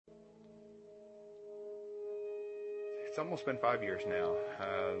It's almost been 5 years now.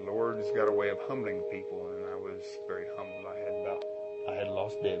 Lord's got a way of humbling people, and I was very humbled. I had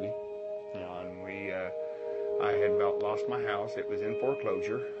lost Debbie, and I had about lost my house. It was in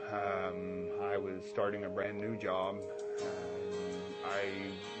foreclosure. I was starting a brand new job. I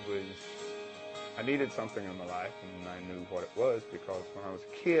needed something in my life, and I knew what it was because when I was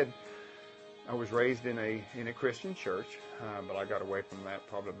a kid, I was raised in a Christian church, but I got away from that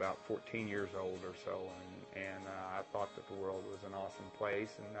probably about 14 years old or so, and I thought that the world was an awesome place,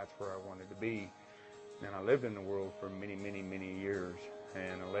 and that's where I wanted to be. And I lived in the world for many, many, many years,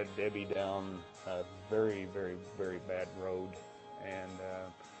 and I led Debbie down a very, very, very bad road, and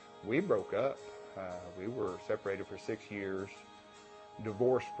we broke up. We were separated for 6 years,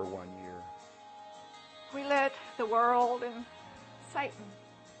 divorced for 1 year. We let the world and Satan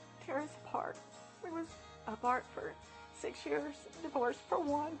tear us apart. We was apart for 6 years, divorced for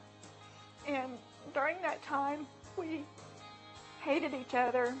 1. And during that time, we hated each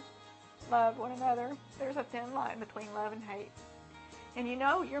other, loved one another. There's a thin line between love and hate. And you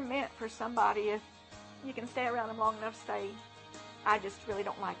know you're meant for somebody if you can stay around them long enough to say, I just really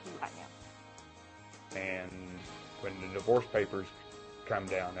don't like you right now. And when the divorce papers come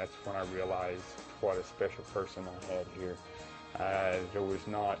down, that's when I realized what a special person I had here. There was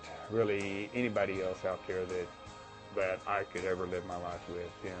not really anybody else out there that I could ever live my life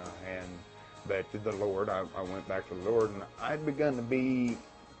with, but the Lord, I went back to the Lord, and I'd begun to be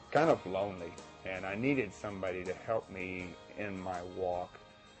kind of lonely, and I needed somebody to help me in my walk.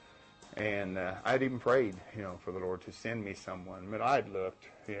 And I'd even prayed, for the Lord to send me someone, but I'd looked,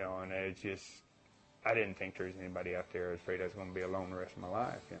 and it just, I didn't think there was anybody out there. I was afraid I was going to be alone the rest of my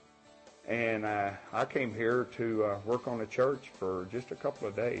life. And I came here to work on the church for just a couple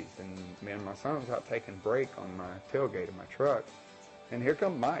of days, and me and my son was out taking a break on my tailgate of my truck, and here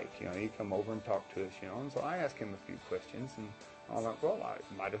come Mike. He come over and talked to us, and so I asked him a few questions, and I thought, well, I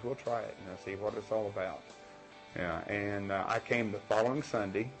might as well try it, see what it's all about. And I came the following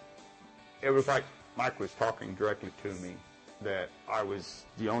Sunday. It was like Mike was talking directly to me, that I was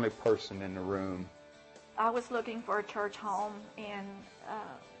the only person in the room. I was looking for a church home, and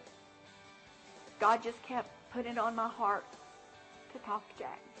God just kept putting it on my heart to talk to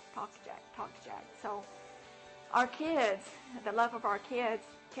Jack. So our kids, the love of our kids,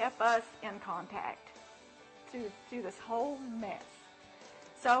 kept us in contact through this whole mess.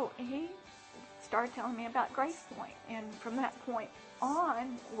 So he started telling me about Grace Point, and from that point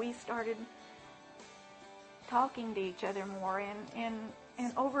on, we started talking to each other more and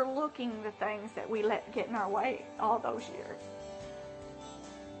overlooking the things that we let get in our way all those years.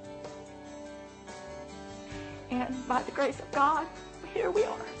 And by the grace of God, here we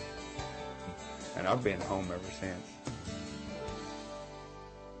are. And I've been home ever since.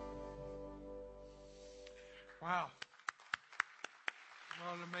 Wow.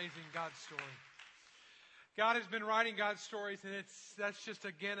 What an amazing God story. God has been writing God's stories, and that's just,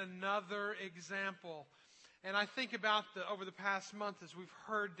 again, another example. And I think about over the past month as we've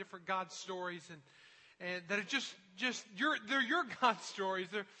heard different God stories, and that it's just they're your God stories.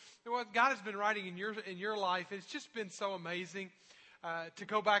 They're what God has been writing in your life. It's just been so amazing to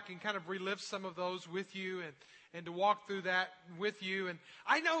go back and kind of relive some of those with you and to walk through that with you. And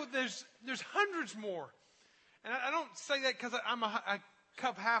I know there's hundreds more. And I don't say that because I'm a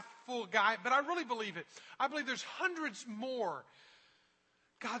cup half full guy, but I really believe it. I believe there's hundreds more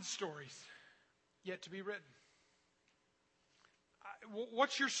God stories yet to be written.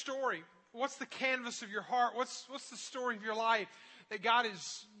 What's your story? What's the canvas of your heart? What's the story of your life that God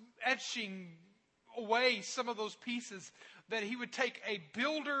is etching away some of those pieces, that He would take a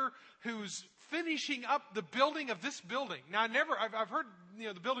builder who's finishing up the building of this building. Now, I've heard,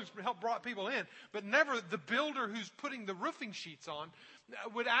 the buildings help brought people in, but never the builder who's putting the roofing sheets on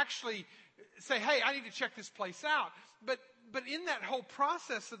would actually say, hey, I need to check this place out. But in that whole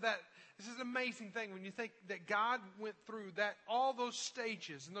process of that, this is an amazing thing when you think that God went through all those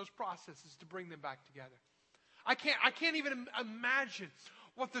stages and those processes to bring them back together. I can't even imagine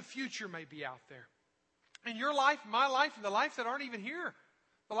what the future may be out there. In your life, my life, and the lives that aren't even here.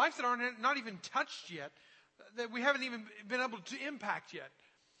 The lives that are not even touched yet, that we haven't even been able to impact yet.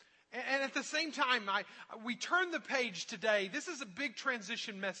 And at the same time, we turn the page today. This is a big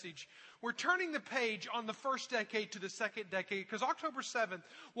transition message. We're turning the page on the first decade to the second decade, because October 7th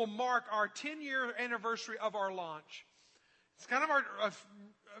will mark our 10-year anniversary of our launch. It's kind of our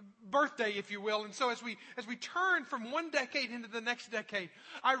birthday, if you will. And so as we turn from one decade into the next decade,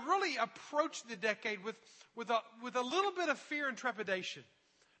 I really approach the decade with a little bit of fear and trepidation.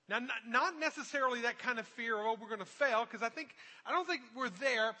 Now, not necessarily that kind of fear of, oh, we're going to fail, because I don't think we're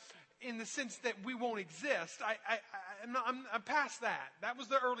there in the sense that we won't exist. I'm past that. That was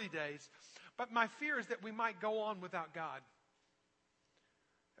the early days. But my fear is that we might go on without God.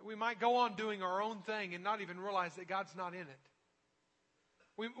 We might go on doing our own thing and not even realize that God's not in it.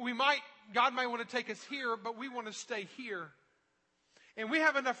 God might want to take us here, but we want to stay here. And we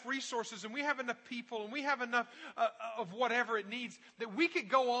have enough resources, and we have enough people, and we have enough of whatever it needs that we could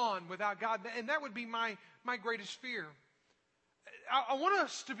go on without God. And that would be my greatest fear. I want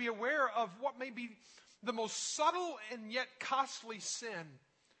us to be aware of what may be the most subtle and yet costly sin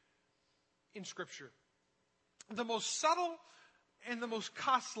in Scripture. The most subtle and the most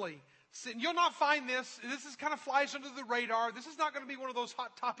costly sin. You'll not find this. This is kind of flies under the radar. This is not going to be one of those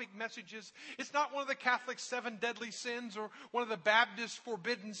hot topic messages. It's not one of the Catholic 7 deadly sins or one of the Baptist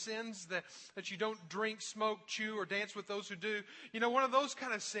forbidden sins that you don't drink, smoke, chew, or dance with those who do. You know, one of those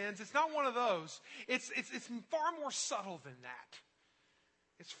kind of sins. It's not one of those. It's far more subtle than that.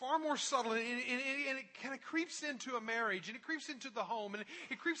 It's far more subtle, and it kind of creeps into a marriage, and it creeps into the home, and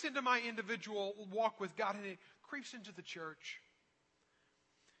it creeps into my individual walk with God, and it creeps into the church.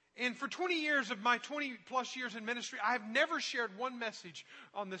 And for 20 years of my 20 plus years in ministry, I have never shared one message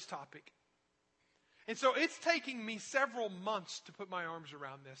on this topic. And so it's taking me several months to put my arms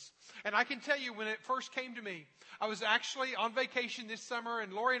around this. And I can tell you, when it first came to me, I was actually on vacation this summer,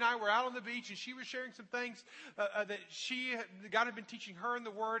 and Lori and I were out on the beach, and she was sharing some things that God had been teaching her in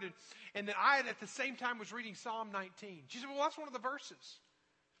the Word. And then I, at the same time, was reading Psalm 19. She said, well, that's one of the verses.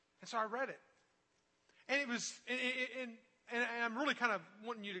 And so I read it. And it was... And I'm really kind of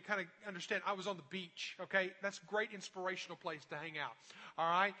wanting you to kind of understand, I was on the beach, okay? That's a great inspirational place to hang out, all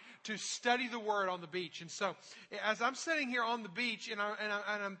right? To study the Word on the beach. And so, as I'm sitting here on the beach and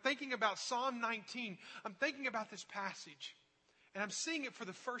I'm thinking about Psalm 19, I'm thinking about this passage. And I'm seeing it for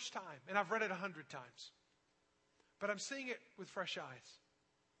the first time. And I've read it 100 times. But I'm seeing it with fresh eyes.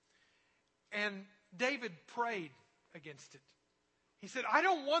 And David prayed against it. He said, I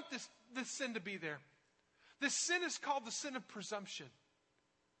don't want this sin to be there. This sin is called the sin of presumption.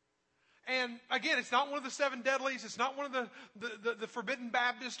 And again, it's not one of the 7 deadlies. It's not one of the forbidden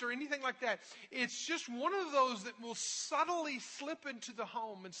Baptist or anything like that. It's just one of those that will subtly slip into the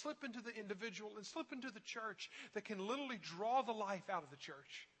home and slip into the individual and slip into the church that can literally draw the life out of the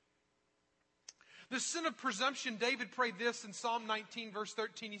church. The sin of presumption, David prayed this in Psalm 19, verse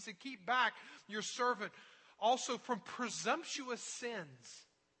 13. He said, keep back your servant also from presumptuous sins.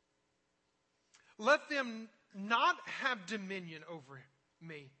 Let them not have dominion over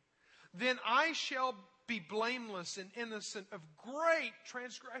me. Then I shall be blameless and innocent of great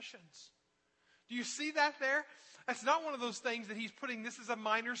transgressions. Do you see that there? That's not one of those things that he's putting, this is a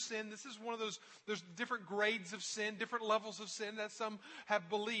minor sin. This is one of those, there's different grades of sin, different levels of sin that some have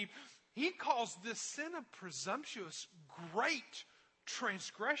believed. He calls this sin of presumptuous great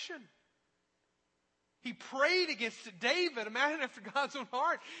transgression. He prayed against it. David, a man after God's own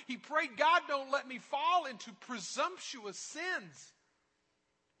heart, he prayed, God, don't let me fall into presumptuous sins.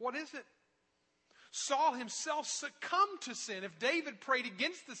 What is it? Saul himself succumbed to sin. If David prayed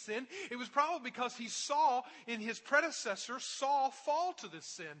against the sin, it was probably because he saw in his predecessor, Saul, fall to this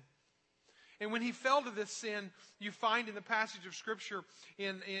sin. And when he fell to this sin, you find in the passage of Scripture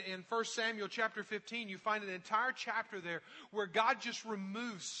in 1 Samuel chapter 15, you find an entire chapter there where God just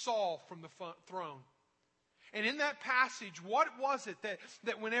removes Saul from the throne. And in that passage, what was it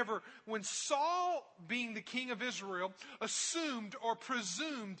that when Saul, being the king of Israel, assumed or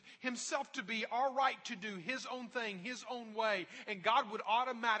presumed himself to be all right to do his own thing, his own way, and God would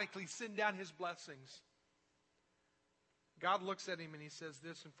automatically send down his blessings? God looks at him and he says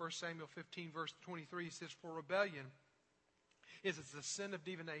this in 1 Samuel 15, verse 23. He says, for rebellion is as the sin of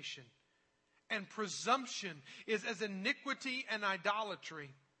divination, and presumption is as iniquity and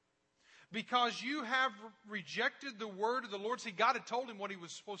idolatry. Because you have rejected the word of the Lord. See, God had told him what he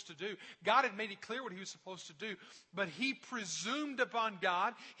was supposed to do. God had made it clear what he was supposed to do. But he presumed upon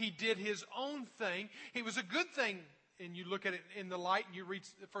God. He did his own thing. It was a good thing. And you look at it in the light and you read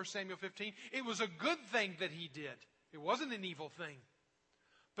 1 Samuel 15. It was a good thing that he did. It wasn't an evil thing.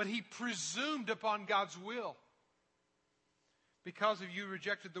 But he presumed upon God's will. Because of you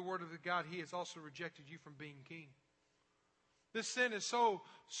rejected the word of God, he has also rejected you from being king. This sin is so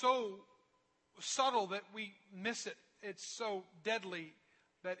subtle that we miss it. It's so deadly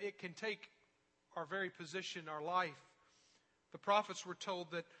that it can take our very position, our life. The prophets were told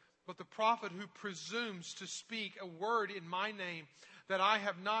that, but the prophet who presumes to speak a word in my name that I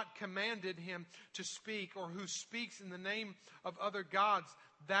have not commanded him to speak, or who speaks in the name of other gods,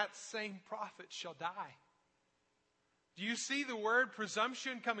 that same prophet shall die. Do you see the word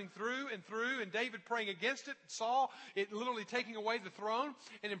presumption coming through, and David praying against it, Saul, it literally taking away the throne,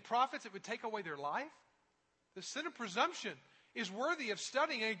 and in prophets it would take away their life? The sin of presumption is worthy of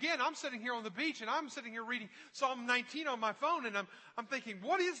studying. And again, I'm sitting here on the beach, and I'm sitting here reading Psalm 19 on my phone, and I'm thinking,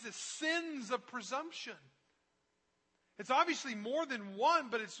 what is this sins of presumption? It's obviously more than one,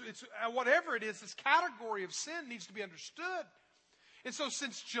 but it's whatever it is, this category of sin needs to be understood. And so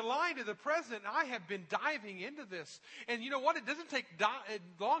since July to the present, I have been diving into this. And you know what? It doesn't take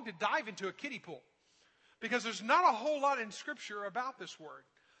long to dive into a kiddie pool, because there's not a whole lot in Scripture about this word.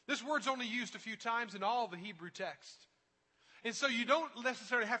 This word's only used a few times in all the Hebrew text. And so you don't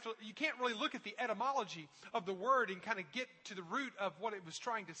necessarily you can't really look at the etymology of the word and kind of get to the root of what it was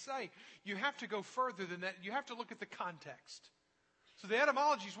trying to say. You have to go further than that. You have to look at the context. So the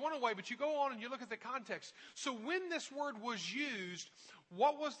etymology is one way, but you go on and you look at the context. So when this word was used,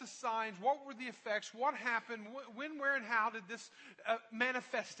 what was the signs? What were the effects? What happened? When, where, and how did this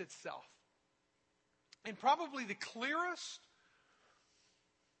manifest itself? And probably the clearest,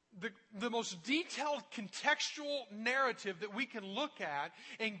 the most detailed contextual narrative that we can look at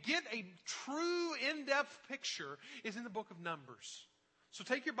and get a true in-depth picture is in the book of Numbers. So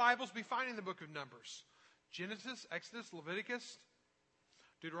take your Bibles, be finding the book of Numbers. Genesis, Exodus, Leviticus,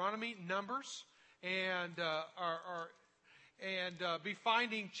 Deuteronomy, Numbers, and be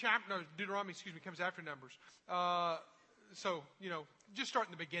finding Deuteronomy, comes after Numbers. So, just start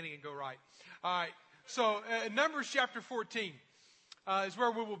in the beginning and go right. All right. So, Numbers chapter 14 is where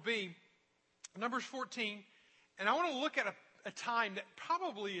we will be. Numbers 14. And I want to look at a time that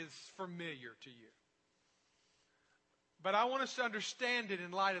probably is familiar to you. But I want us to understand it in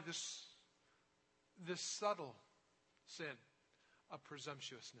light of this subtle sin of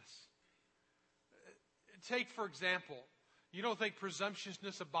presumptuousness. Take, for example, you don't think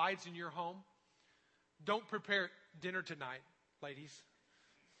presumptuousness abides in your home? Don't prepare dinner tonight, ladies.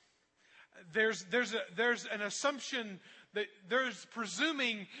 There's an assumption that there's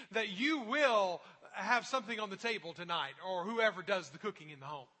presuming that you will have something on the table tonight, or whoever does the cooking in the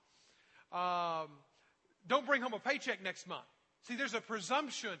home. Don't bring home a paycheck next month. See, there's a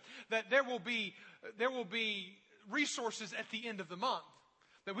presumption that there will be resources at the end of the month,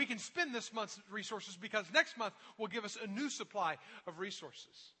 that we can spend this month's resources because next month will give us a new supply of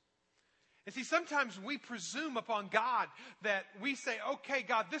resources. And see, sometimes we presume upon God that we say, okay,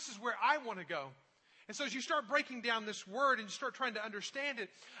 God, this is where I want to go. And so as you start breaking down this word and you start trying to understand it,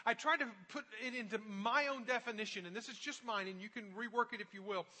 I try to put it into my own definition, and this is just mine, and you can rework it if you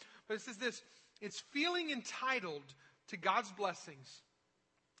will. But it says this: it's feeling entitled to God's blessings,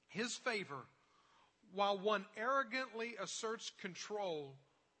 His favor, while one arrogantly asserts control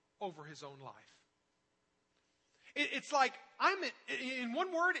over his own life. It's like, in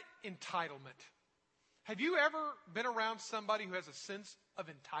one word, entitlement. Have you ever been around somebody who has a sense of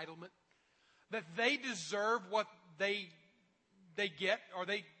entitlement? That they deserve what they get, or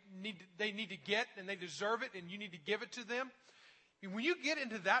they need to get, and they deserve it, and you need to give it to them? When you get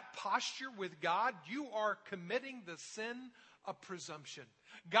into that posture with God, you are committing the sin of presumption.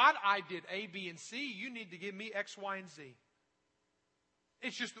 God, I did A, B, and C. You need to give me X, Y, and Z.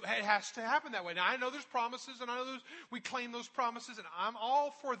 It has to happen that way. Now, I know there's promises, and I know we claim those promises, and I'm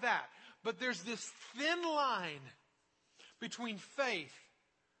all for that. But there's this thin line between faith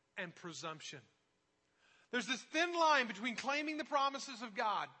and presumption. There's this thin line between claiming the promises of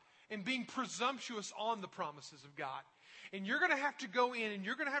God and being presumptuous on the promises of God. And you're going to have to go in, and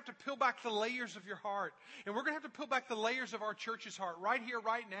you're going to have to peel back the layers of your heart. And we're going to have to peel back the layers of our church's heart right here,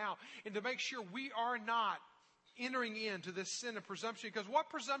 right now, and to make sure we are not entering into this sin of presumption. Because what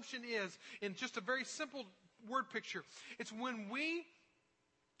presumption is, in just a very simple word picture, it's when we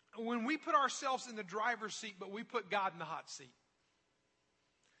put ourselves in the driver's seat, but we put God in the hot seat.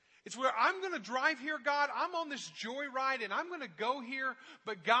 It's where I'm going to drive here, God. I'm on this joyride, and I'm going to go here,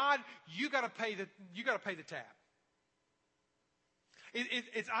 but God, you got to pay the tab.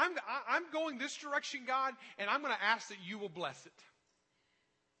 I'm going this direction, God, and I'm going to ask that you will bless it.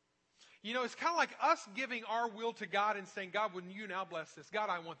 You know, it's kind of like us giving our will to God and saying, God, wouldn't you now bless this? God,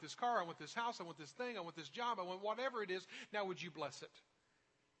 I want this car, I want this house, I want this thing, I want this job, I want whatever it is. Now would you bless it?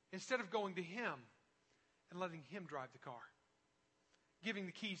 Instead of going to Him and letting Him drive the car. Giving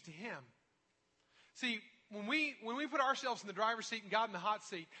the keys to Him. See, when we put ourselves in the driver's seat and God in the hot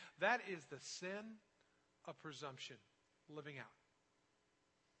seat, that is the sin of presumption living out.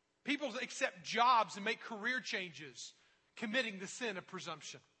 People accept jobs and make career changes, committing the sin of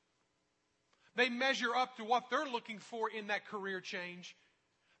presumption. They measure up to what they're looking for in that career change.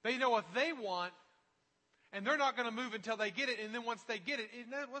 They know what they want, and they're not going to move until they get it. And then once they get it, it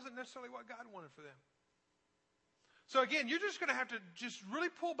wasn't necessarily what God wanted for them. So again, you're just going to have to just really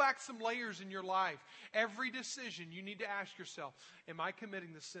pull back some layers in your life. Every decision, you need to ask yourself, am I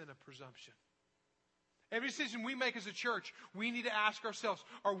committing the sin of presumption? Every decision we make as a church, we need to ask ourselves,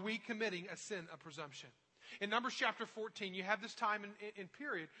 are we committing a sin of presumption? In Numbers chapter 14, you have this time in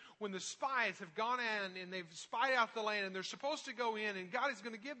period when the spies have gone in and they've spied out the land and they're supposed to go in and God is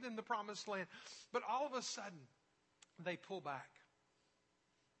going to give them the promised land. But all of a sudden, they pull back.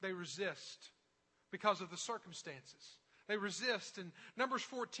 They resist because of the circumstances. They resist. In Numbers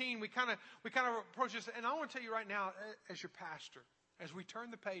 14, we kind of approach this. And I want to tell you right now, as your pastor, as we turn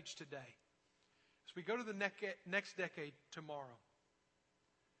the page today, as we go to the next decade tomorrow,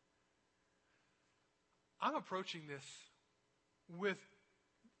 I'm approaching this with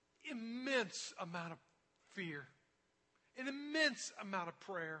immense amount of fear, an immense amount of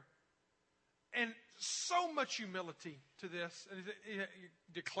prayer, and so much humility to this.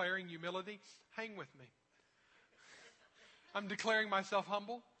 Declaring humility, hang with me. I'm declaring myself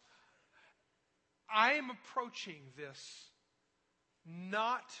humble. I am approaching this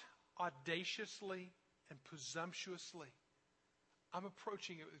not audaciously and presumptuously. I'm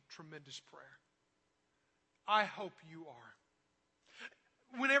approaching it with tremendous prayer. I hope you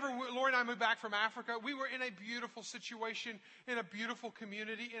are. Whenever Lori and I moved back from Africa, we were in a beautiful situation, in a beautiful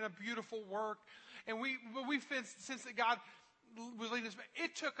community, in a beautiful work. And we sensed that God was leading us.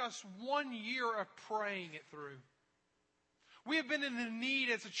 It took us 1 year of praying it through. We have been in the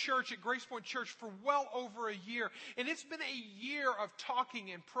need as a church at Grace Point Church for well over a year. And it's been a year of talking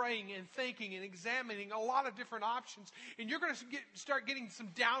and praying and thinking and examining a lot of different options. And you're going to start getting some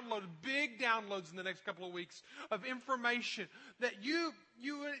big downloads in the next couple of weeks of information that you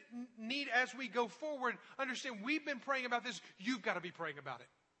need as we go forward. Understand, we've been praying about this. You've got to be praying about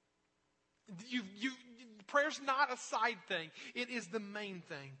it. Prayer's not a side thing. It is the main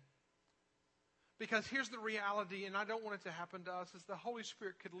thing. Because here's the reality, and I don't want it to happen to us, is the Holy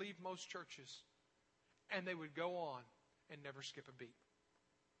Spirit could leave most churches and they would go on and never skip a beat.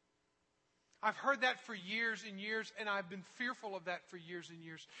 I've heard that for years and years, and I've been fearful of that for years and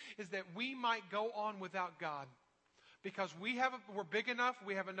years, is that we might go on without God. Because we're big enough,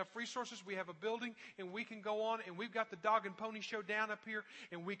 we have enough resources, we have a building, and we can go on, and we've got the dog and pony show down up here,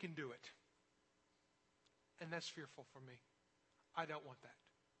 and we can do it. And that's fearful for me. I don't want that.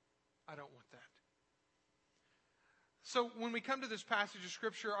 I don't want that. So when we come to this passage of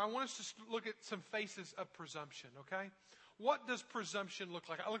Scripture, I want us to look at some faces of presumption, okay? What does presumption look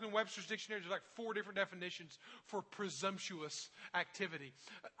like? I look in Webster's dictionary, there's like 4 different definitions for presumptuous activity.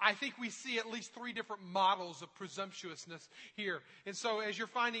 I think we see at least 3 different models of presumptuousness here. And so as you're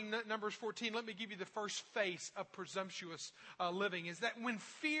finding Numbers 14, let me give you the first face of presumptuous living, is that when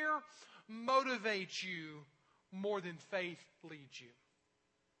fear motivates you more than faith leads you.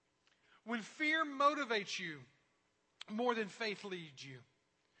 When fear motivates you more than faith leads you.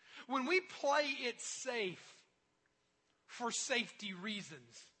 When we play it safe for safety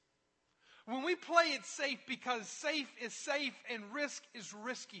reasons. When we play it safe because safe is safe and risk is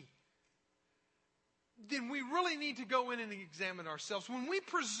risky, then we really need to go in and examine ourselves. When we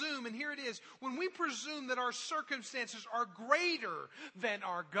presume, and here it is, when we presume that our circumstances are greater than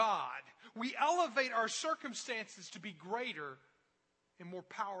our God, we elevate our circumstances to be greater and more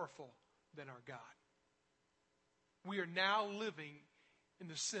powerful than our God. We are now living in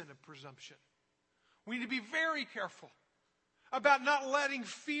the sin of presumption. We need to be very careful about not letting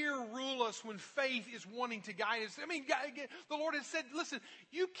fear rule us when faith is wanting to guide us. I mean, the Lord has said, listen,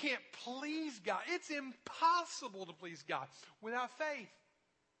 you can't please God. It's impossible to please God without faith.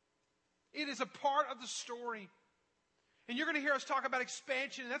 It is a part of the story. And you're going to hear us talk about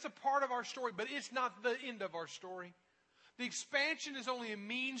expansion, and that's a part of our story, but it's not the end of our story. The expansion is only a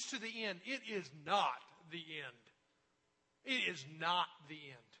means to the end. It is not the end. It is not the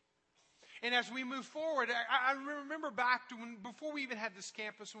end. And as we move forward, I remember back to before we even had this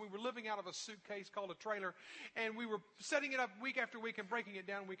campus, and we were living out of a suitcase called a trailer, and we were setting it up week after week and breaking it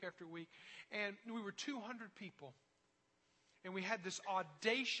down week after week. And we were 200 people. And we had this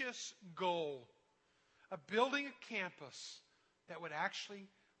audacious goal of building a campus that would actually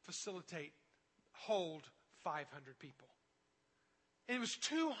hold 500 people. And it was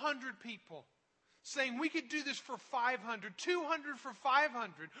 200 people saying we could do this for 500, 200 for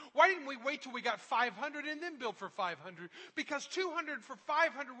 500. Why didn't we wait till we got 500 and then build for 500? Because 200 for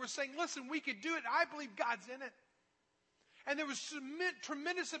 500 were saying, listen, we could do it. I believe God's in it. And there was a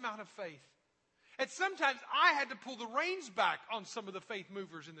tremendous amount of faith. And sometimes I had to pull the reins back on some of the faith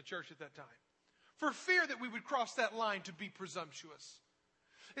movers in the church at that time for fear that we would cross that line to be presumptuous.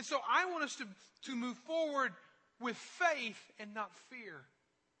 And so I want us to move forward with faith and not fear.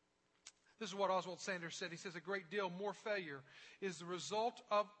 This is what Oswald Sanders said. He says, a great deal more failure is the result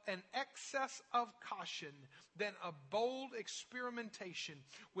of an excess of caution than a bold experimentation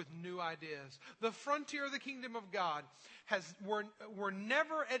with new ideas. The frontier of the kingdom of God were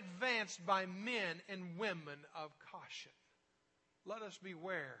never advanced by men and women of caution. Let us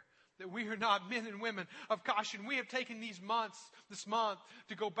beware that we are not men and women of caution. We have taken this month,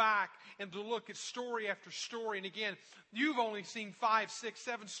 to go back and to look at story after story. And again, you've only seen 5, 6,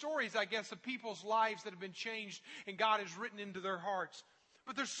 7 stories, I guess, of people's lives that have been changed and God has written into their hearts.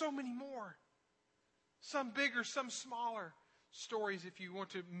 But there's so many more. Some bigger, some smaller stories if you want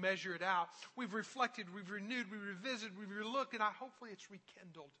to measure it out. We've reflected, we've renewed, we've revisited, we've relooked, and hopefully it's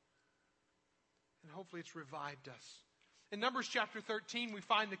rekindled. And hopefully it's revived us. In Numbers chapter 13, we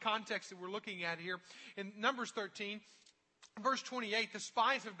find the context that we're looking at here. In Numbers 13, verse 28, the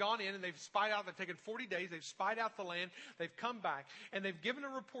spies have gone in and they've spied out. They've taken 40 days. They've spied out the land. They've come back. And they've given a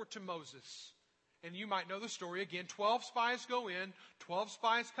report to Moses. And you might know the story. Again, 12 spies go in. 12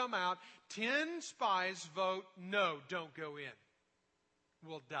 spies come out. 10 spies vote, no, don't go in.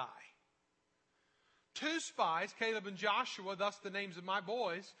 We'll die. 2 spies, Caleb and Joshua, thus the names of my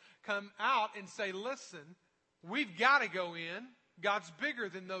boys, come out and say, listen, we've got to go in. God's bigger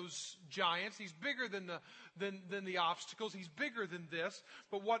than those giants. He's bigger than the obstacles. He's bigger than this.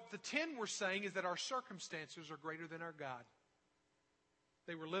 But what the 10 were saying is that our circumstances are greater than our God.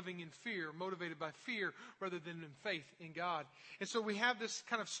 They were living in fear, motivated by fear rather than in faith in God. And so we have this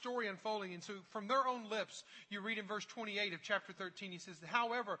kind of story unfolding. And so from their own lips, you read in verse 28 of chapter 13, he says,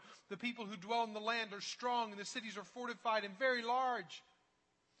 however, the people who dwell in the land are strong and the cities are fortified and very large.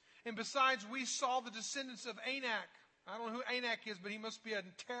 And besides, we saw the descendants of Anak. I don't know who Anak is, but he must be a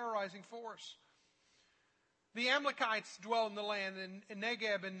terrorizing force. The Amalekites dwell in the land, and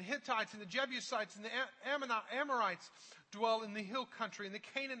Negeb, and the Hittites, and the Jebusites, and the Amorites dwell in the hill country, and the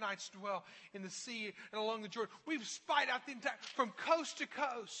Canaanites dwell in the sea and along the Jordan. We've spied out the entire, from coast to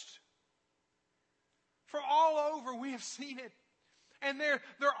coast. From all over, we have seen it. And they're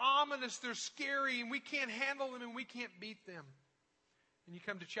ominous, they're scary, and we can't handle them, and we can't beat them. And you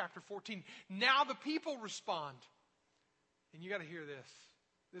come to chapter 14. Now the people respond. And you got to hear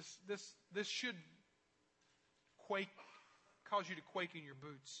this. This should cause you to quake in your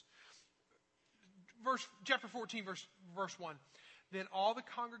boots. Chapter 14, verse 1. Then all the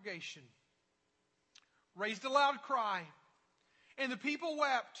congregation raised a loud cry, and the people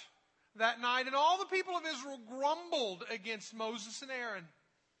wept that night, and all the people of Israel grumbled against Moses and Aaron.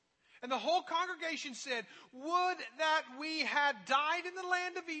 And the whole congregation said, would that we had died in the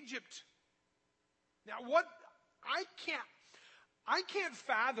land of Egypt. Now I can't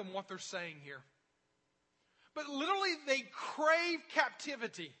fathom what they're saying here. But literally they crave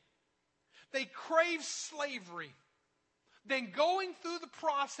captivity. They crave slavery. Then going through the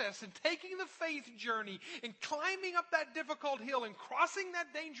process and taking the faith journey and climbing up that difficult hill and crossing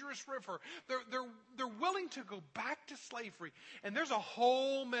that dangerous river, they're willing to go back to slavery. And there's a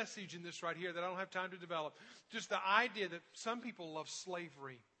whole message in this right here that I don't have time to develop. Just the idea that some people love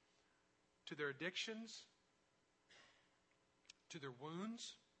slavery to their addictions, to their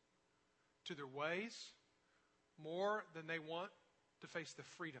wounds, to their ways, more than they want to face the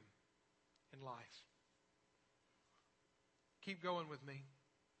freedom in life. Keep going with me.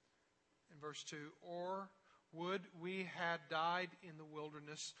 In verse 2, or would we had died in the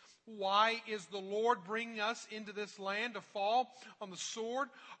wilderness? Why is the Lord bringing us into this land to fall on the sword?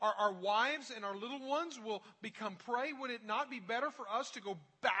 Our wives and our little ones will become prey. Would it not be better for us to go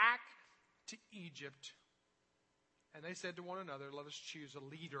back to Egypt? And they said to one another, let us choose a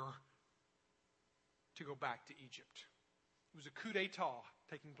leader to go back to Egypt. It was a coup d'etat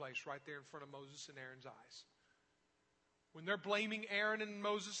taking place right there in front of Moses and Aaron's eyes. When they're blaming Aaron and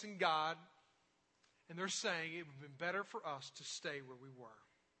Moses and God, and they're saying it would have been better for us to stay where we were.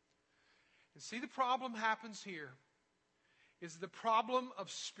 And see, the problem happens here is the problem of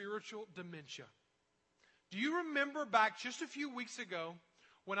spiritual dementia. Do you remember back just a few weeks ago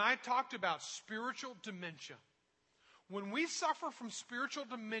when I talked about spiritual dementia? When we suffer from spiritual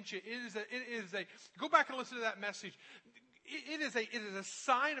dementia, it is a go back and listen to that message. It is a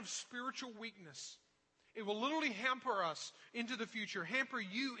sign of spiritual weakness. It will literally hamper us into the future, hamper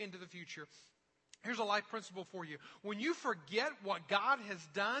you into the future. Here's a life principle for you. When you forget what God has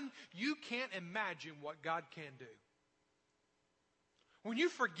done, you can't imagine what God can do. When you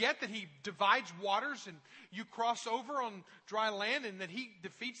forget that He divides waters and you cross over on dry land and that He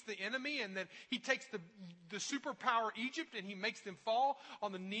defeats the enemy and that He takes the superpower Egypt and He makes them fall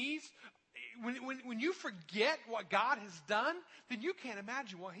on the knees. When you forget what God has done, then you can't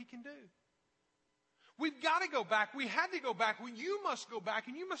imagine what He can do. We've got to go back. We had to go back. Well, you must go back,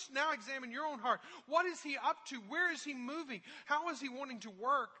 and you must now examine your own heart. What is he up to? Where is he moving? How is he wanting to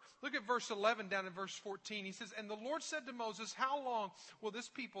work? Look at verse 11 down in verse 14. He says, "And the Lord said to Moses, how long will this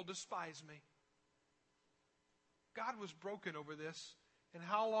people despise me?" God was broken over this. "And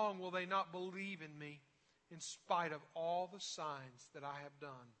how long will they not believe in me in spite of all the signs that I have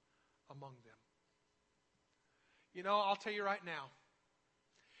done among them?" You know, I'll tell you right now,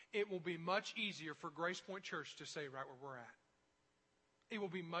 it will be much easier for Grace Point Church to stay right where we're at. It will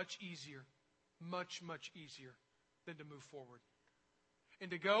be much easier, much, much easier than to move forward.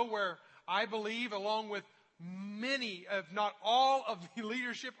 And to go where I believe, along with many, if not all, of the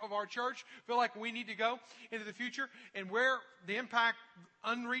leadership of our church feel like we need to go into the future, and where the impact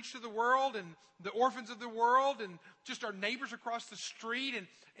unreached of the world and the orphans of the world and just our neighbors across the street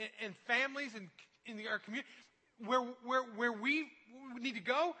and families and in our community, where we need to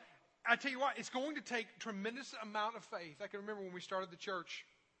go, I tell you what, it's going to take tremendous amount of faith. I can remember when we started the church.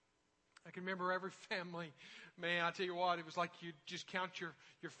 I can remember every family. Man, I tell you what, it was like you just count your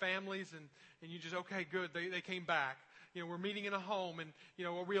families and you just, okay, good, they came back. You know, we're meeting in a home, and, you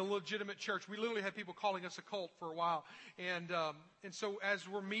know, are we a legitimate church? We literally had people calling us a cult for a while. And so as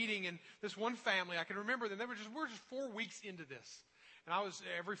we're meeting, and this one family, I can remember them, we're just 4 weeks into this. And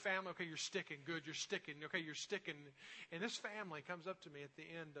every family, okay, you're sticking. Good, you're sticking. Okay, you're sticking. And this family comes up to me at the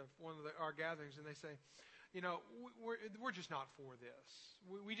end of one of our gatherings, and they say, you know, we're just not for this.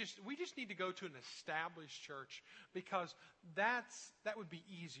 We just need to go to an established church, because that would be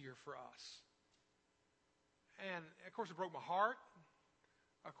easier for us. And, of course, it broke my heart.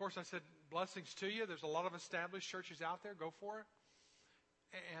 Of course, I said, blessings to you. There's a lot of established churches out there. Go for it.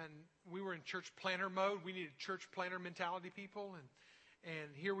 And we were in church planner mode. We needed church planner mentality people. And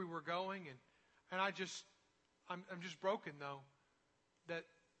here we were going. And I'm just broken, though,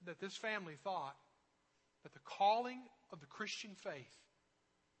 that this family thought that the calling of the Christian faith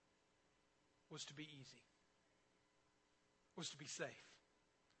was to be easy, was to be safe.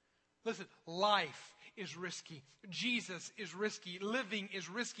 Listen, life is risky. Jesus is risky. Living is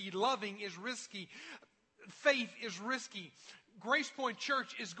risky. Loving is risky. Faith is risky. Grace Point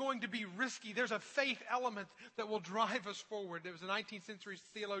Church is going to be risky. There's a faith element that will drive us forward. There was a 19th century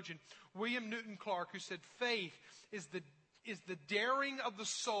theologian, William Newton Clark, who said faith is the daring of the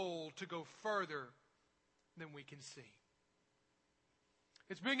soul to go further than we can see.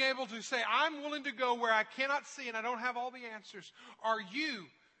 It's being able to say, I'm willing to go where I cannot see and I don't have all the answers. Are you,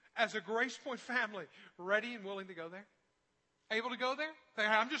 as a Grace Point family, ready and willing to go there? Able to go there?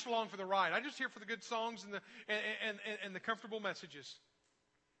 I'm just along for the ride. I'm just here for the good songs and the comfortable messages.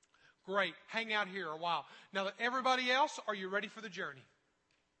 Great. Hang out here a while. Now, everybody else, are you ready for the journey?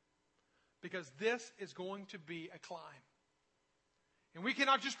 Because this is going to be a climb. And we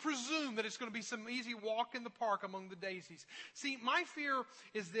cannot just presume that it's going to be some easy walk in the park among the daisies. See, my fear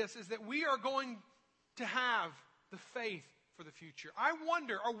is that we are going to have the faith for the future. I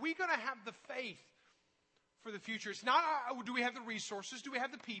wonder, are we going to have the faith for the future? It's not, do we have the resources? Do we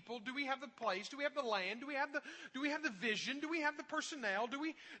have the people? Do we have the place? Do we have the land? Do we have the vision? Do we have the personnel?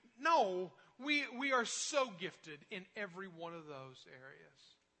 No, we are so gifted in every one of those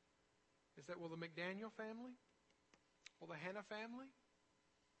areas. Will the McDaniel family? Will the Hannah family?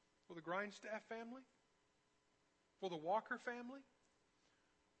 Will the Grindstaff family? Will the Walker family?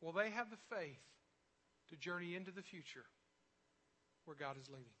 Will they have the faith to journey into the future where God is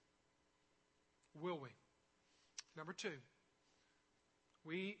leading? Will we? Number 2,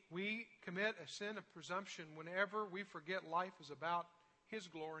 we commit a sin of presumption whenever we forget life is about His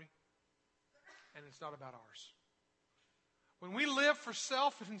glory and it's not about ours. When we live for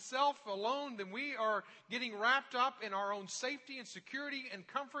self and self alone, then we are getting wrapped up in our own safety and security and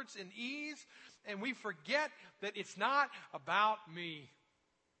comforts and ease, and we forget that it's not about me.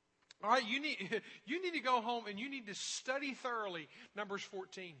 All right, you need to go home and you need to study thoroughly Numbers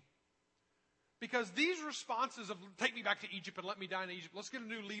 14. Because these responses of take me back to Egypt and let me die in Egypt, let's get a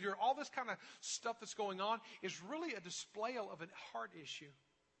new leader, all this kind of stuff that's going on is really a display of a heart issue.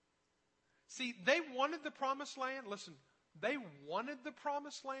 See, they wanted the promised land. Listen, they wanted the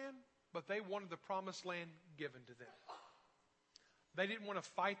promised land, but they wanted the promised land given to them. They didn't want to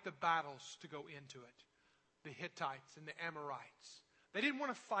fight the battles to go into it. The Hittites and the Amorites. They didn't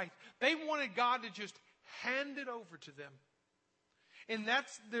want to fight. They wanted God to just hand it over to them. And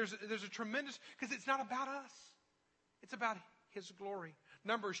there's a tremendous, because it's not about us. It's about His glory.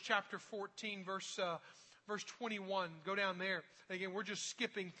 Numbers chapter 14, verse 21. Go down there. And again, we're just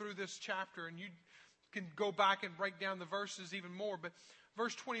skipping through this chapter, and you can go back and break down the verses even more. But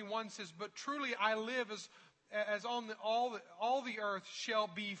verse 21 says, "But truly I live as on all the earth shall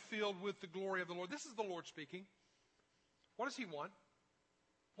be filled with the glory of the Lord. This is the Lord speaking. What does he want?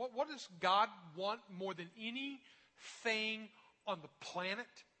 What does God want more than anything on the planet?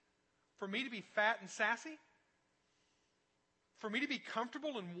 For me to be fat and sassy? For me to be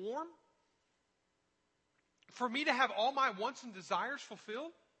comfortable and warm? For me to have all my wants and desires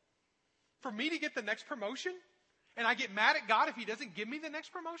fulfilled? For me to get the next promotion? And I get mad at God if he doesn't give me the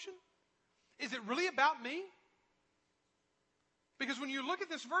next promotion? Is it really about me? Because when you look at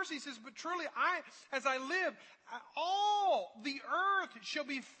this verse, he says, but truly as I live, all the earth shall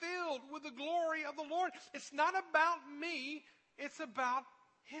be filled with the glory of the Lord. It's not about me, it's about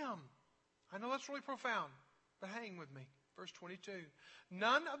him. I know that's really profound, but hang with me. Verse 22.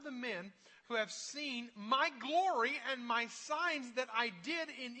 None of the men who have seen my glory and my signs that I did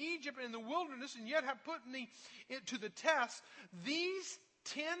in Egypt and in the wilderness and yet have put me to the test, these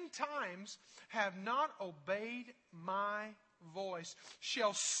 10 times have not obeyed my voice,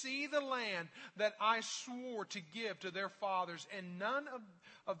 shall see the land that I swore to give to their fathers, and none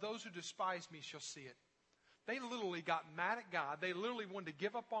of those who despise me shall see it. They literally got mad at God. They literally wanted to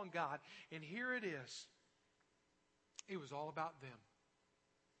give up on God. And here it is. It was all about them.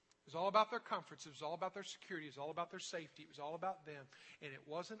 It was all about their comforts. It was all about their security. It was all about their safety. It was all about them. And it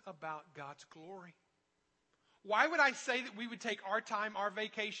wasn't about God's glory. Why would I say that we would take our time, our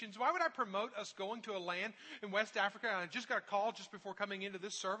vacations? Why would I promote us going to a land in West Africa? And I just got a call just before coming into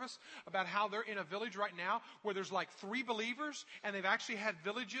this service about how they're in a village right now where there's like 3 believers, and they've actually had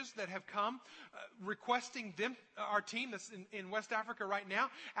villages that have come requesting them, our team that's in West Africa right now,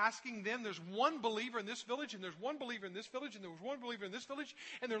 asking them, there's one believer in this village, and there's one believer in this village, and there was one believer in this village,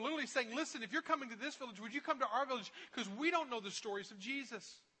 and they're literally saying, listen, if you're coming to this village, would you come to our village? Because we don't know the stories of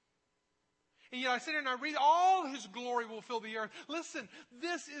Jesus. And yet I sit here and I read, all his glory will fill the earth. Listen,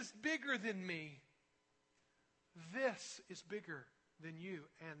 this is bigger than me. This is bigger than you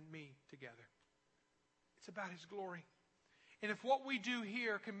and me together. It's about his glory. And if what we do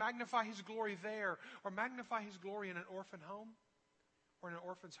here can magnify his glory there, or magnify his glory in an orphan home, or in an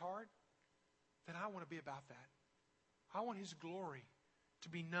orphan's heart, then I want to be about that. I want his glory to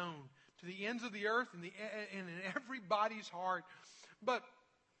be known to the ends of the earth and in everybody's heart. But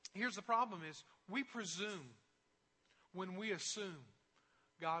here's the problem is, we presume when we assume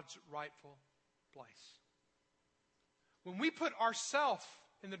God's rightful place. When we put ourselves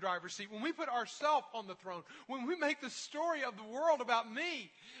in the driver's seat, when we put ourselves on the throne, when we make the story of the world about me,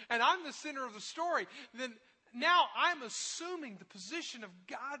 and I'm the center of the story, then now I'm assuming the position of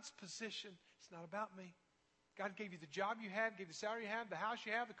God's position. It's not about me. God gave you the job you have, gave you the salary you have, the house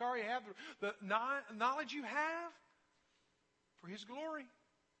you have, the car you have, the knowledge you have for his glory.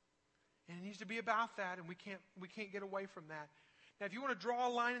 And it needs to be about that, and we can't get away from that. Now, if you want to draw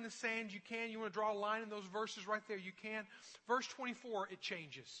a line in the sand, you can. You want to draw a line in those verses right there, you can. Verse 24, it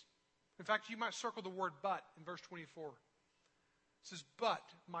changes. In fact, you might circle the word but in verse 24. It says, but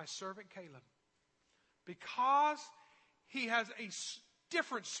my servant Caleb, because he has a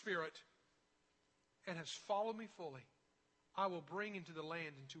different spirit and has followed me fully, I will bring into the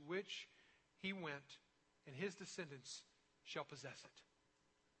land into which he went, and his descendants shall possess it.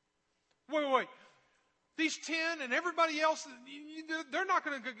 Wait. These 10 and everybody else, they're not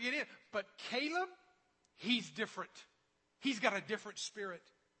going to get in. But Caleb, he's different. He's got a different spirit.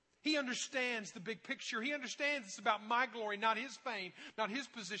 He understands the big picture. He understands it's about my glory, not his fame, not his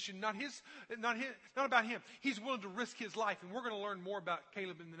position, not about him. He's willing to risk his life. And we're going to learn more about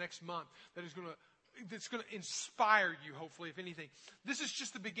Caleb in the next month that's going to inspire you, hopefully, if anything. This is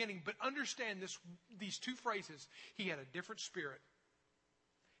just the beginning, but understand these 2 phrases. He had a different spirit.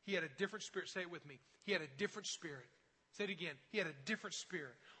 He had a different spirit. Say it with me. He had a different spirit. Say it again. He had a different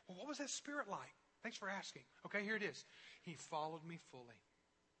spirit. Well, what was that spirit like? Thanks for asking. Okay, here it is. He followed me fully.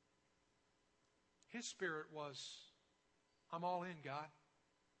 His spirit was, I'm all in, God.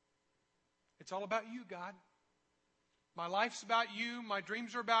 It's all about you, God. My life's about you. My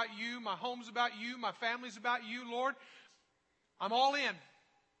dreams are about you. My home's about you. My family's about you, Lord. I'm all in.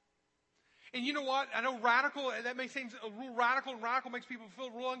 And you know what? I know radical, that may seem a real radical, and radical makes people feel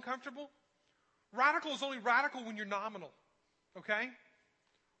real uncomfortable. Radical is only radical when you're nominal. Okay?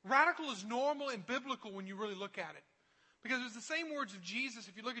 Radical is normal and biblical when you really look at it. Because it's the same words of Jesus.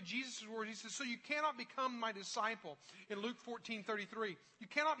 If you look at Jesus' words, he says, so you cannot become my disciple in Luke 14:33. You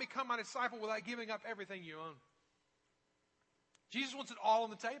cannot become my disciple without giving up everything you own. Jesus wants it all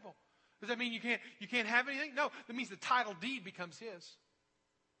on the table. Does that mean you can't have anything? No, that means the title deed becomes his.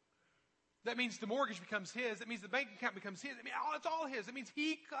 That means the mortgage becomes his. That means the bank account becomes his. I mean, it's all his. That means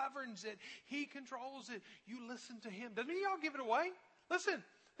he governs it. He controls it. You listen to him. Doesn't mean y'all give it away. Listen,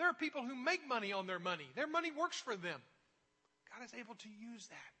 There are people who make money on their money. Their money works for them. God is able to use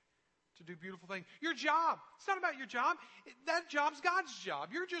that to do beautiful things. Your job. It's not about your job. That job's God's job.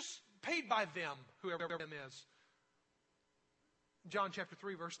 You're just paid by them, whoever them is. John chapter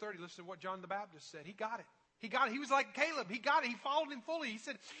 3, verse 30, listen to what John the Baptist said. He got it. He got it. He was like Caleb. He got it. He followed him fully. He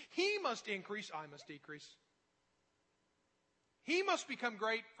said, he must increase, I must decrease. He must become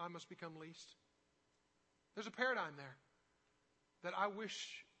great, I must become least. There's a paradigm there that I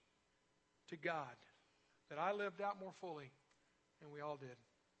wish to God that I lived out more fully, and we all did.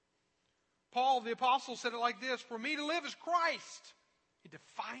 Paul, the apostle, said it like this: for me to live is Christ. It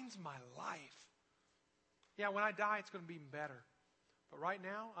defines my life. Yeah, when I die, it's going to be even better. But right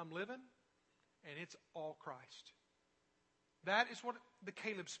now, I'm living, and it's all Christ. That is what the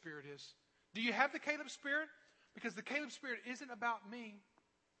Caleb spirit is. Do you have the Caleb spirit? Because the Caleb spirit isn't about me.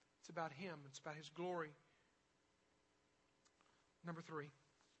 It's about Him. It's about His glory. Number 3,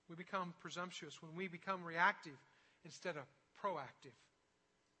 we become presumptuous when we become reactive instead of proactive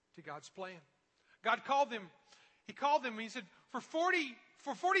to God's plan. God called them. He called them and He said, for 40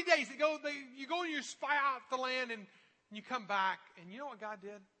 days, you go and you spy out the land and you come back. And you know what God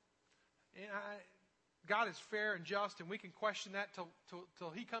did? God is fair and just, and we can question that till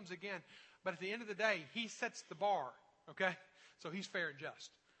He comes again. But at the end of the day, He sets the bar, okay? So He's fair and just.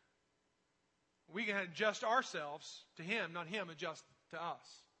 We can adjust ourselves to Him, not Him adjust to us.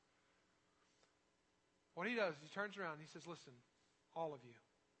 What He does, He turns around and He says, listen, all of you,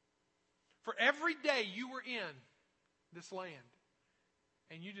 for every day you were in this land,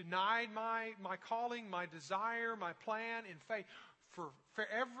 and you denied my calling, my desire, my plan in faith, for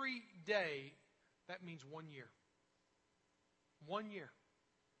every day, that means 1 year. 1 year.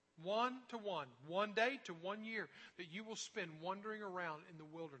 1 to 1. 1 day to 1 year that you will spend wandering around in the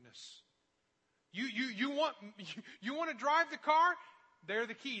wilderness. You want to drive the car? There are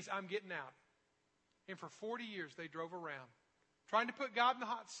the keys. I'm getting out. And for 40 years they drove around, trying to put God in the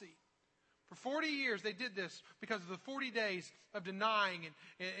hot seat. For 40 years they did this because of the 40 days of denying.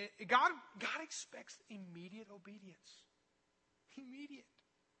 And God expects immediate obedience. Immediate.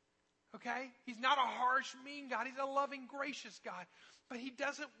 Okay? He's not a harsh, mean God. He's a loving, gracious God. But He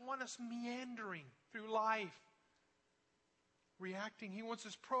doesn't want us meandering through life, reacting. He wants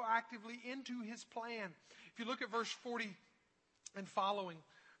us proactively into His plan. If you look at verse 40 and following,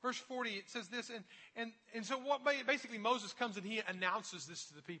 verse 40, it says this, and so what basically Moses comes and he announces this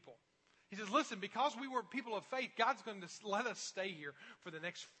to the people. He says, listen, because we were people of faith, God's going to let us stay here for the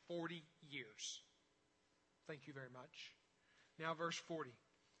next 40 years. Thank you very much. Now verse 40.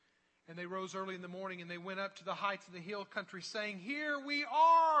 And they rose early in the morning and they went up to the heights of the hill country, saying, here we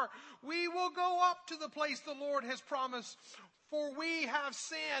are. We will go up to the place the Lord has promised, for we have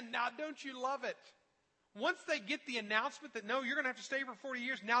sinned. Now, don't you love it? Once they get the announcement that, no, you're going to have to stay for 40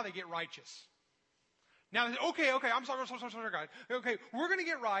 years, now they get righteous. Now, okay, I'm sorry, God. Okay, we're going to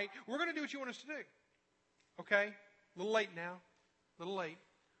get right. We're going to do what you want us to do. Okay? A little late now. A little late.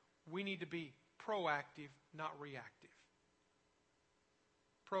 We need to be proactive, not reactive.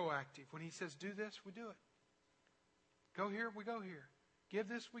 Proactive. When He says do this, we do it. Go here, we go here. Give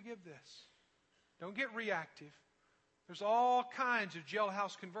this, we give this. Don't get reactive. There's all kinds of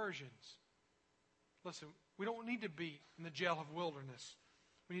jailhouse conversions. Listen, we don't need to be in the jail of wilderness.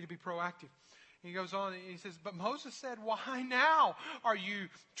 We need to be proactive. And he goes on and he says, but Moses said, why now are you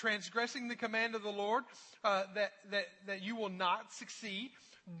transgressing the command of the Lord that you will not succeed?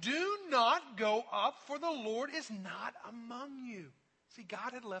 Do not go up, for the Lord is not among you. See,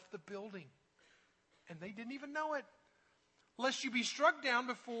 God had left the building, and they didn't even know it. Lest you be struck down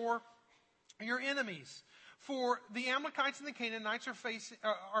before your enemies. For the Amalekites and the Canaanites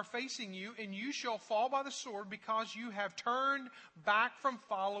are facing you, and you shall fall by the sword because you have turned back from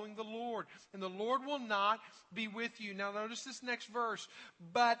following the Lord. And the Lord will not be with you. Now notice this next verse.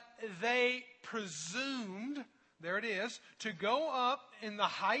 But they presumed, there it is, to go up in the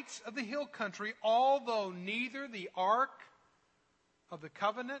heights of the hill country, although neither the ark of the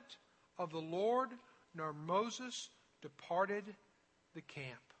covenant of the Lord nor Moses departed the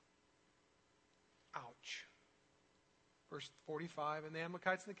camp. Ouch. Verse 45, and the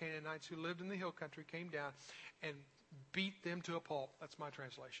Amalekites and the Canaanites who lived in the hill country came down and beat them to a pulp. That's my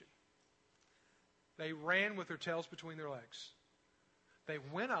translation. They ran with their tails between their legs. They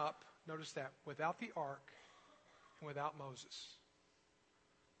went up, notice that, without the ark and without Moses.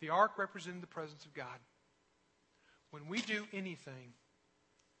 The ark represented the presence of God. When we do anything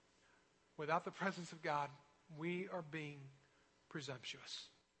without the presence of God, we are being presumptuous.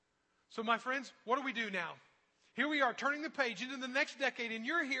 So my friends, what do we do now? Here we are turning the page into the next decade, and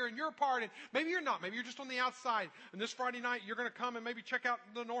you're here and you're a part, and maybe you're not. Maybe you're just on the outside. And this Friday night, you're going to come and maybe check out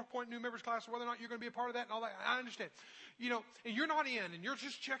the North Point new members class, or whether or not you're going to be a part of that and all that. I understand. You know, and you're not in, and you're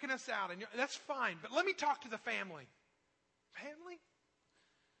just checking us out, and that's fine. But let me talk to the family. Family?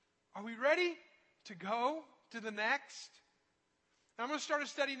 Are we ready to go to the next? And I'm going to start a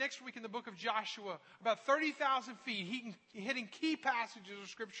study next week in the book of Joshua, about 30,000 feet, hitting key passages of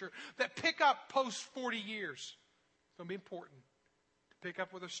Scripture that pick up post 40 years. It's going to be important to pick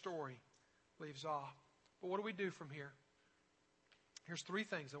up where the story leaves off. But what do we do from here? Here's 3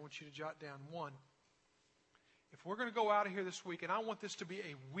 things I want you to jot down. 1, if we're going to go out of here this week, and I want this to be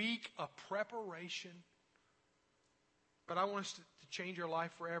a week of preparation, but I want us to change our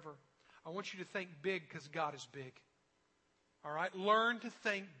life forever, I want you to think big because God is big. All right? Learn to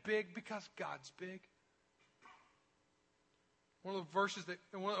think big because God's big. One of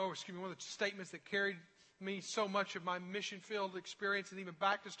the statements that carried me so much of my mission-filled experience, and even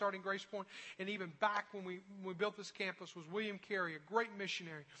back to starting Grace Point, and even back when we built this campus, was William Carey, a great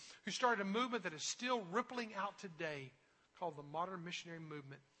missionary who started a movement that is still rippling out today called the Modern Missionary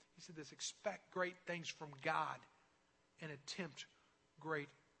Movement. He said this: expect great things from God and attempt great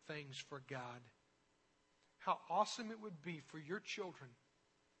things for God. How awesome it would be for your children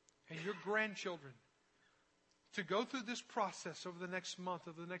and your grandchildren to go through this process over the next month,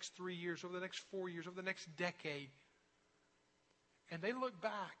 over the next 3 years, over the next 4 years, over the next decade. And they look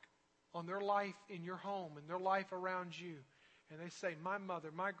back on their life in your home and their life around you. And they say, my mother,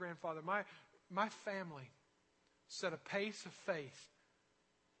 my grandfather, my family set a pace of faith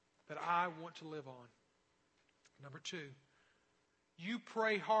that I want to live on. Number 2, you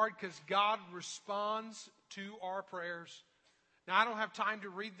pray hard because God responds to our prayers. Now, I don't have time to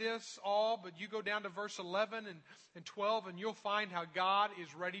read this all, but you go down to verse 11 and 12, and you'll find how God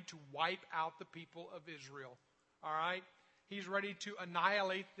is ready to wipe out the people of Israel. All right? He's ready to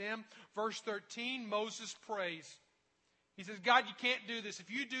annihilate them. Verse 13, Moses prays. He says, God, you can't do this.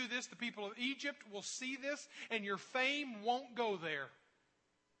 If you do this, the people of Egypt will see this, and your fame won't go there.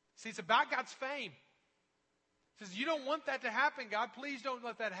 See, it's about God's fame. He says, you don't want that to happen, God. Please don't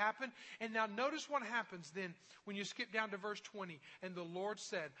let that happen. And now notice what happens then when you skip down to verse 20. And the Lord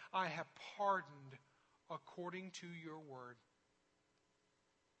said, I have pardoned according to your word.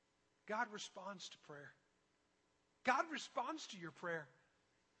 God responds to prayer. God responds to your prayer.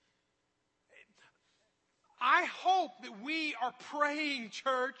 I hope that we are praying,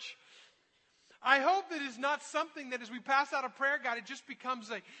 church. I hope that it's not something that as we pass out a prayer guide, it just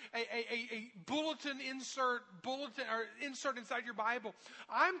becomes a insert inside your Bible.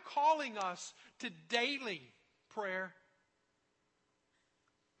 I'm calling us to daily prayer.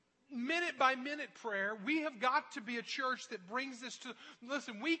 Minute by minute prayer. We have got to be a church that brings this to,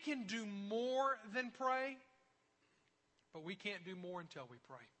 listen, we can do more than pray, but we can't do more until we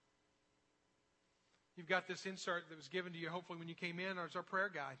pray. You've got this insert that was given to you hopefully when you came in, or it's our prayer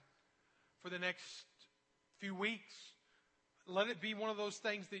guide. For the next few weeks, let it be one of those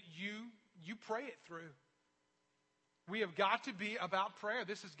things that you pray it through. We have got to be about prayer.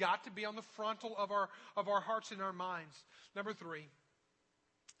 This has got to be on the frontal of our hearts and our minds. Number 3,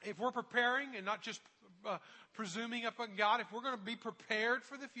 if we're preparing and not just presuming upon God, if we're going to be prepared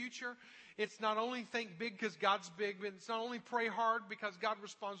for the future, it's not only think big because God's big, but it's not only pray hard because God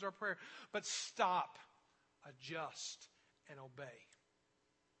responds to our prayer, but stop, adjust, and obey.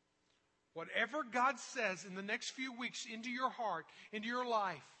 Whatever God says in the next few weeks into your heart, into your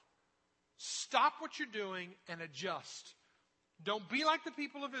life, stop what you're doing and adjust. Don't be like the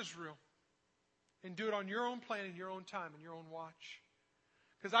people of Israel and do it on your own plan, in your own time, in your own watch.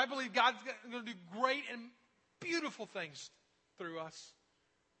 Because I believe God's going to do great and beautiful things through us.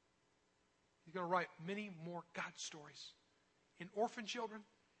 He's going to write many more God stories in orphan children,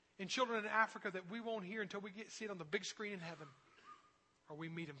 in children in Africa that we won't hear until we see it on the big screen in heaven. Or we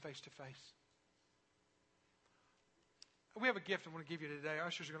meet him face to face. We have a gift I want to give you today. Our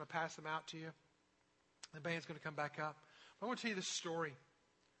ushers are going to pass them out to you. The band's going to come back up. I want to tell you this story.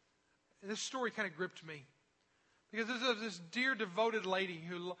 And this story kind of gripped me. Because there's this dear, devoted lady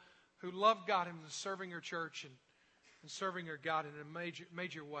who loved God and was serving her church and serving her God in a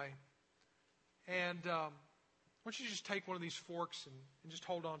major way. And I want you to just take one of these forks and just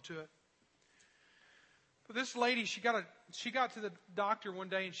hold on to it. But this lady, she got to the doctor one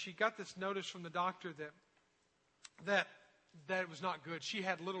day, and she got this notice from the doctor that it was not good. She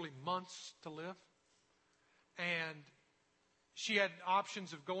had literally months to live, and she had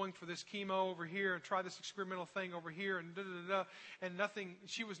options of going for this chemo over here and try this experimental thing over here and and nothing.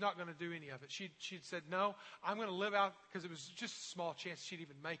 She was not going to do any of it. She'd said, no, I'm going to live out, because it was just a small chance she'd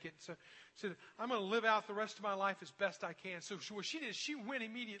even make it. So she said, I'm going to live out the rest of my life as best I can. So what she did is she went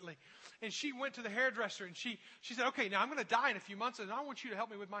immediately, and she went to the hairdresser, and she said, okay, now I'm going to die in a few months, and I want you to help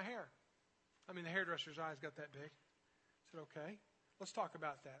me with my hair. I mean, the hairdresser's eyes got that big. I said, okay. Let's talk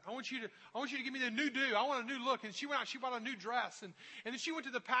about that. I want you to give me the new do. I want a new look. And she went out, she bought a new dress. And then she went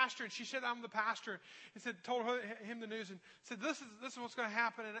to the pastor, and she said, I'm the pastor. And told him the news, and said, this is what's going to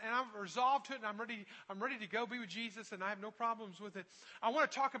happen. And I'm resolved to it, and I'm ready to go be with Jesus, and I have no problems with it. I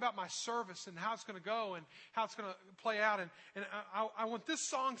want to talk about my service and how it's going to go and how it's going to play out. And I want this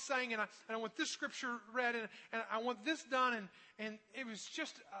song sang, and I want this scripture read, and I want this done. And it was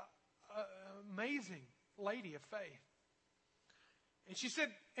just an amazing lady of faith. And she said,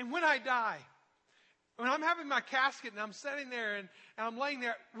 and when I die, when I'm having my casket and I'm sitting there and I'm laying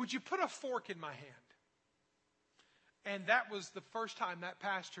there, would you put a fork in my hand? And that was the first time that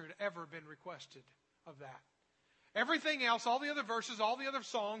pastor had ever been requested of that. Everything else, all the other verses, all the other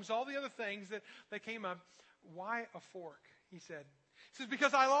songs, all the other things that came up, why a fork? He said. He says,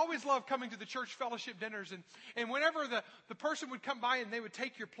 because I always loved coming to the church fellowship dinners, and whenever the person would come by and they would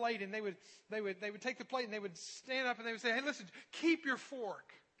take your plate, and they would take the plate and they would stand up and they would say, hey, listen, keep your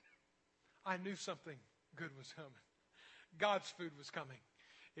fork. I knew something good was coming. God's food was coming.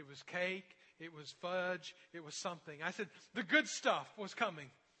 It was cake, it was fudge, it was something. I said, the good stuff was coming.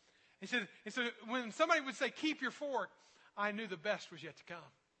 He said, when somebody would say, keep your fork, I knew the best was yet to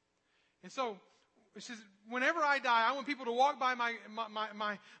come. And so, it says, whenever I die, I want people to walk by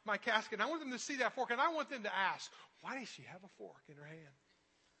my casket. And I want them to see that fork. And I want them to ask, why does she have a fork in her hand?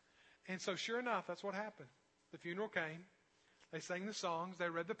 And so sure enough, that's what happened. The funeral came. They sang the songs. They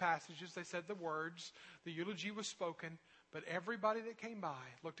read the passages. They said the words. The eulogy was spoken. But everybody that came by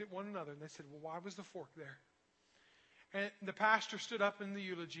looked at one another and they said, well, why was the fork there? And the pastor stood up in the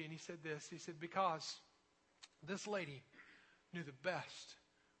eulogy and he said this. He said, because this lady knew the best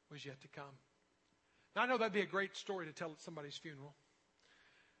was yet to come. Now, I know that'd be a great story to tell at somebody's funeral.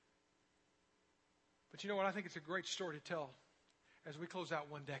 But you know what? I think it's a great story to tell as we close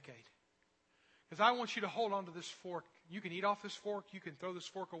out one decade. Because I want you to hold on to this fork. You can eat off this fork. You can throw this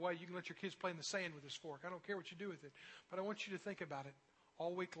fork away. You can let your kids play in the sand with this fork. I don't care what you do with it. But I want you to think about it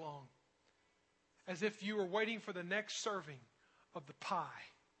all week long. As if you were waiting for the next serving of the pie.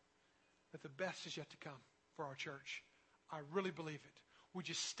 That the best is yet to come for our church. I really believe it. Would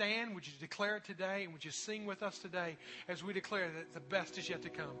you stand? Would you declare it today? And would you sing with us today as we declare that the best is yet to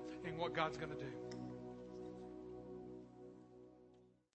come and what God's going to do?